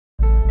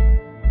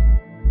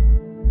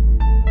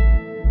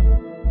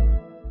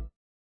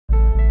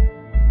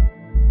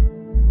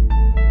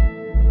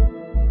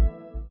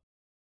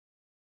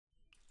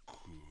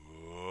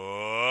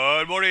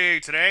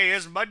Today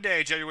is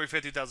Monday, January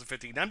 5th,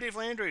 2015. I'm Dave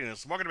Landry, and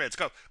it's Market Events.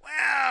 Go.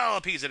 Well,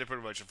 a piece in it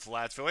pretty much in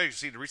flats. So you can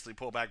see to recently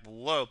pull back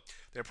below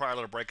their prior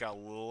little breakout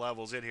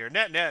levels in here.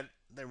 Net,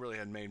 they really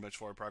hadn't made much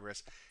forward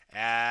progress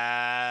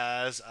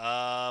as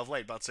of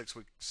late, about 6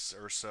 weeks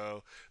or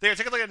so. There,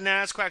 take a look at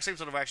NASDAQ, same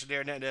sort of action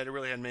there. Net, it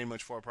really hadn't made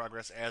much forward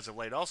progress as of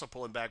late, also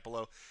pulling back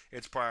below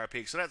its prior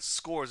peak. So that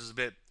scores is a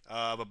bit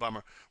of a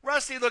bummer.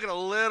 Rusty looking a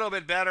little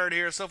bit better in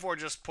here. So far,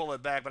 just pull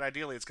it back, but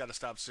ideally it's got to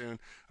stop soon.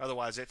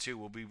 Otherwise, it too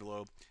will be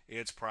below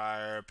its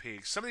prior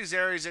peak. Some of these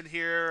areas in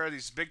here,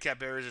 these big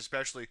cap areas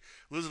especially,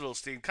 losing a little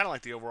steam, kind of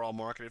like the overall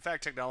market. In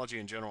fact, technology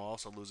in general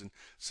also losing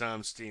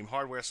some steam.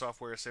 Hardware,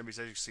 software, semis, as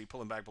you can see,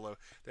 pulling back below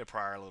their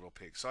prior little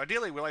peak. So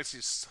ideally, we like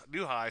to see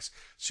new highs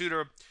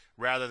sooner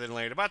rather than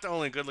later. About the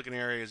only good-looking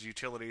area is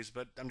utilities,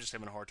 but I'm just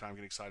having a hard time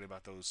getting excited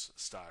about those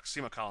stocks.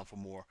 See my column for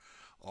more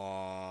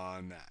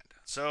on that.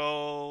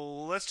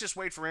 So let's just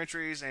wait for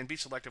entries and be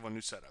selective on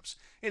new setups.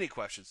 Any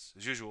questions?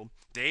 As usual,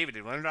 Dave at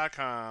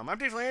DaveLandry.com. I'm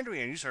Dave Landry,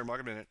 and you just heard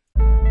Market Minute.